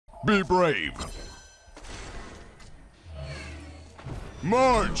Be brave.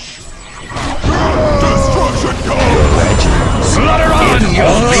 March. Destruction comes. Slaughter on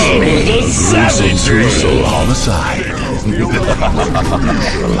your feet. The savage homicide.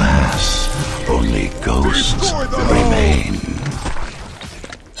 Alas, only ghosts remain.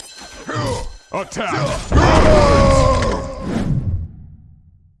 Attack.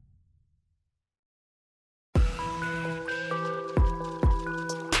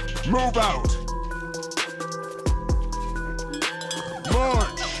 Move out.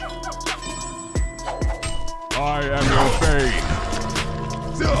 March. I am your bane.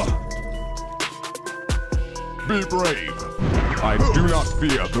 Be brave. I do not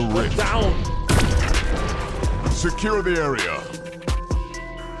fear the rift. Down. Secure the area.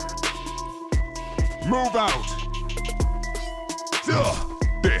 Move out.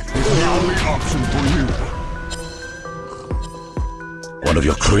 Death is the only option for you. One of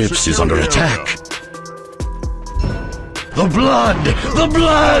your crypts Secure is under the attack. area. The blood! The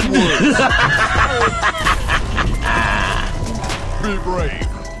blood! Be brave.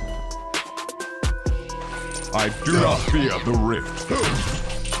 I do not fear the rift.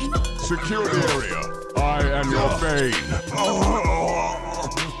 Secure the area. I am your bane.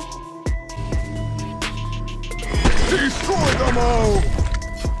 Destroy them all!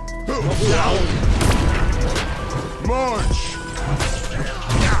 March!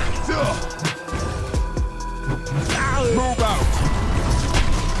 Move out!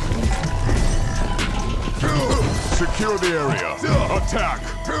 Secure the area. Attack!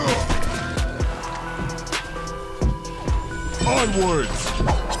 Onwards!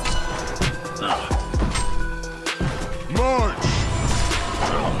 March!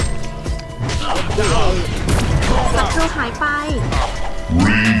 ศัตรูหายไป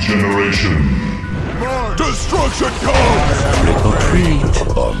Regeneration! March! Destruction comes! Trick or treat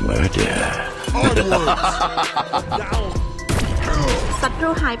or murder. Onwards! ศัตรู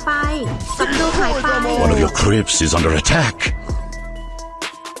หายไป ศัตรูหายไป One of your crypts is under attack.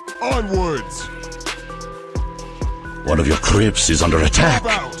 Onwards! One of your crypts is under attack.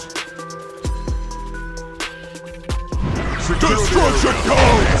 Move out! Destruction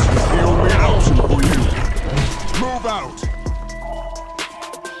comes! The only option for you. Move out!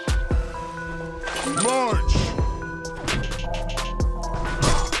 March!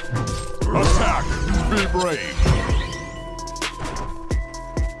 Attack! Be brave!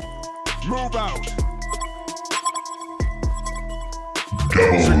 Move out!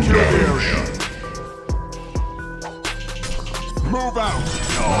 Secure the area! Move out!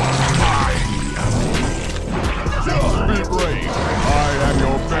 Be brave! I am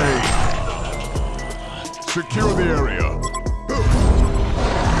your bane! Secure the area!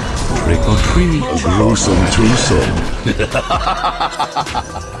 Trick or treat, gruesome twosome.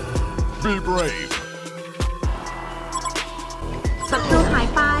 Be brave! ศัตรูหาย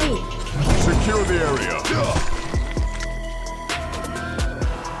ไป Secure the area!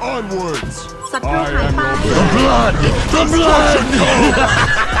 Onwards! ศัตรู I หาย am ไป your The bane! blood! The blood!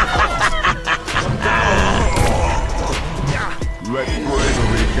 Let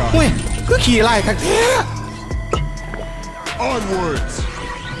bravery เฮ้ย guide you. ก็ขี่ไล่ทักแท้ Onwards!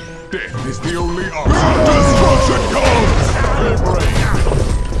 Death is the only option. Destruction comes! Be brave!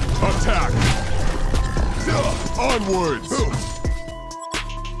 Attack! Onwards!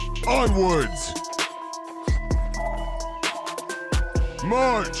 Onwards!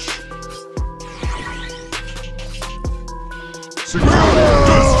 March! Secure!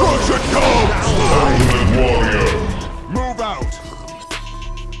 Destruction comes! Ultimate warrior! Move out!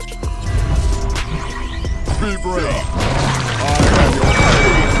 Be brave! I am your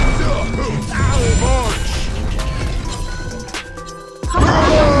March!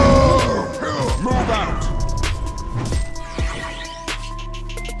 Move out!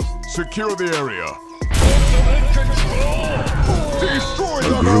 Secure the area. Destroy A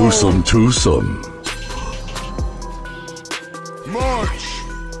them all! gruesome twosome. March!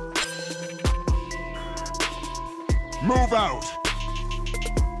 Move out!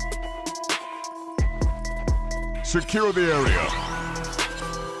 Secure the area.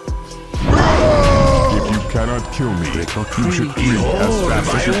 If you cannot kill me, you should flee as fast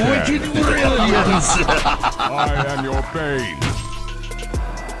as you Wicked can. brilliance! I am your bane.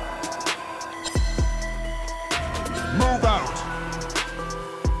 Move out!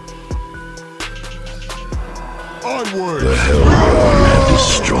 Onward! The Hellborn have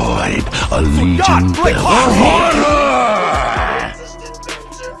destroyed a legion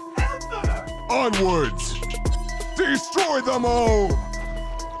Onwards! Destroy them all!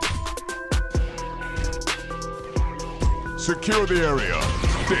 Secure the area.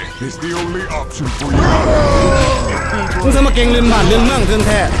 Death is the only option for you. มึงจะมาเก่งเรื่องบ้านเรื่องเมืองเรื่องแ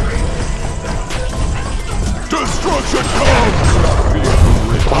ท้ Destruction comes.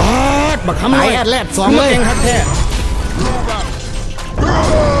 บักคำไรแอดแลด2เลยเองครับแท้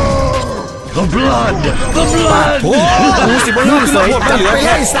The blood! The blood! โอ้กูสิบ่ลืมเสยจัดไปเ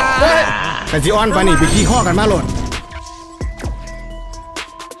ลยซาแต่สิออนปานี่ไปขี้ข้อกันมาโลด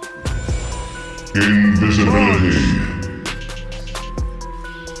Invisibility.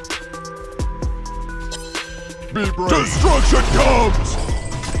 Be brave. Destruction comes.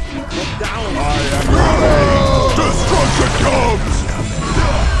 I am ready. Destruction comes.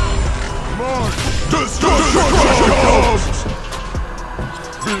 March. Destruction comes.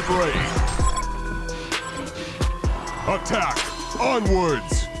 Be brave. Attack.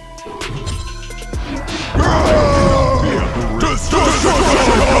 Onwards. Destruction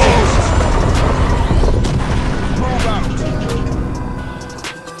comes. Move out.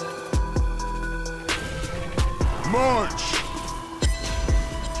 March.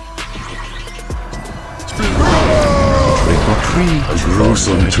 Trick or treat. A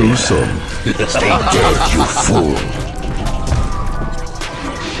gruesome twosome. Stay dead, you fool.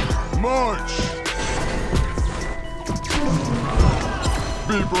 March.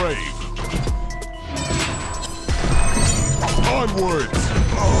 Be brave. Onwards.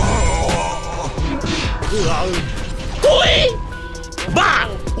 ตุ้ยบ้า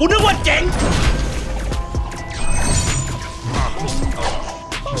กูนึกว่าเจ๋ง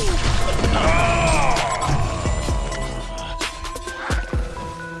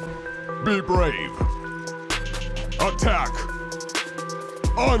Be brave. Attack.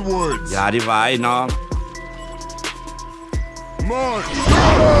 Onwards. อย่าดีไว้น้อง March.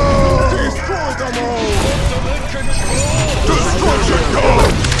 Destroy them all. Destruction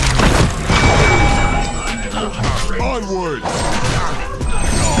comes. Onwards.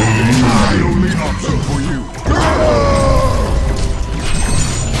 The only option for you.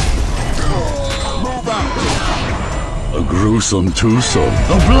 Move out. A gruesome twosome.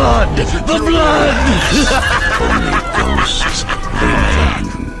 The blood! The blood! Only ghosts remain.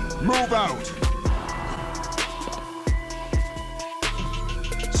 Move out.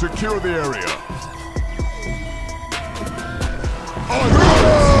 Secure the area. Onwards.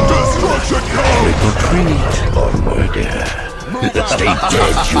 Destruction comes. Trick or treat or murder. Stay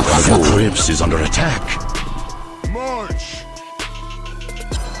dead, you fool. The crypt is under attack. March.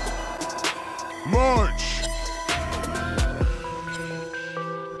 March.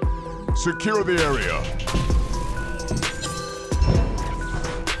 Secure the area.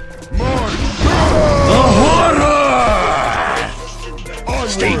 March. The horror!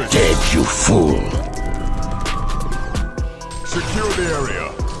 Onwards. Stay dead, you fool. Secure the area.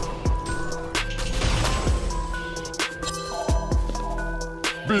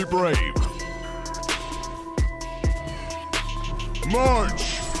 Be brave. March.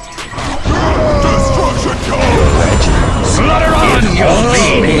 Destruction comes. Slaughter on, you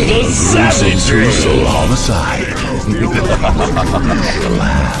fiend! Savage soul homicide.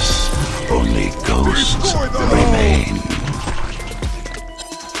 Alas, only ghosts remain.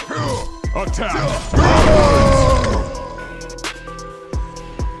 Attack.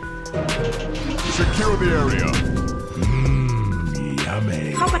 Secure the area. Yummy.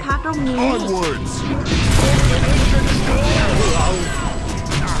 เข้าปะทะตรงนี้ Onwards.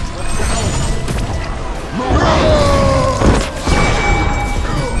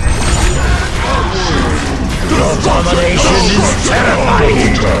 Abomination is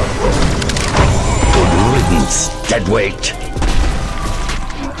terrifying. Good riddance, deadweight.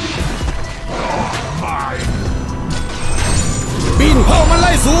 ปีนเผามันไ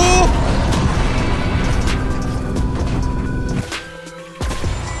ล่สู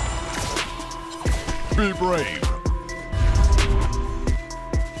Be brave.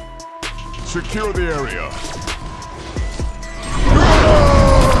 Secure the area.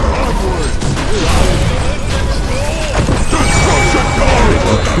 Onwards. Destruction comes.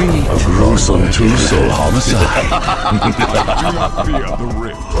 A gruesome two-soul homicide. Do not fear the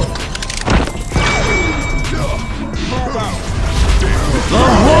rift. Move out. The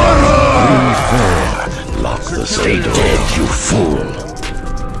horror! Lock the state dead, you fool.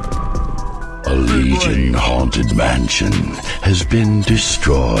 A Legion-haunted mansion has been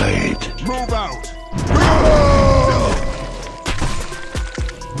destroyed. Move out.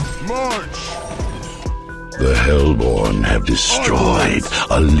 March. The Hellborn have destroyed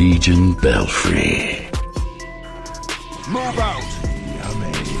a Legion belfry. Move out.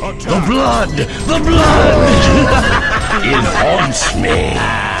 Attack. The blood! The blood! It haunts me.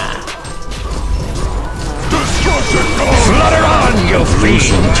 destruction comes! Flutter on, you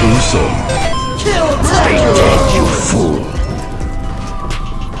fiend! Too soon. Stay dead, you fool!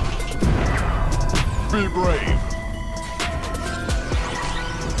 Be brave.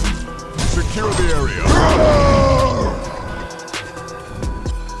 Secure the area.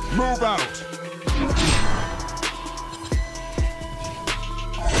 Move out.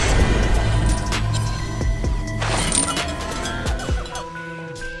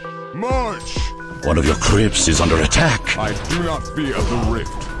 March! One of your crypts is under attack. I do not fear the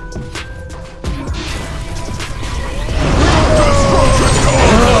rift. Destruction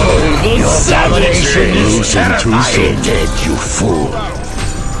comes! Your domination is too soon. Dead, you fool.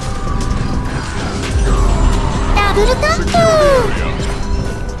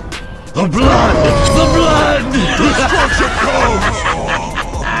 The blood! The blood! Destruction comes!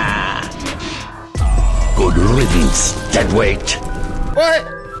 Good riddance, deadweight.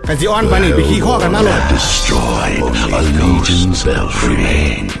 กันสิออนไปนี่ไปขี้ข้อกันมาโลด Destroyed. A legion's bells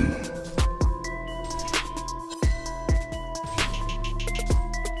remain.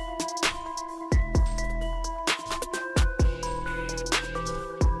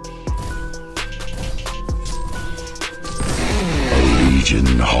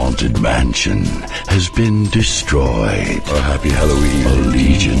 Haunted mansion has been destroyed. A happy Halloween. A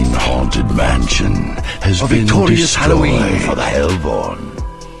Legion haunted mansion has been destroyed. A victorious Halloween for the Hellborn.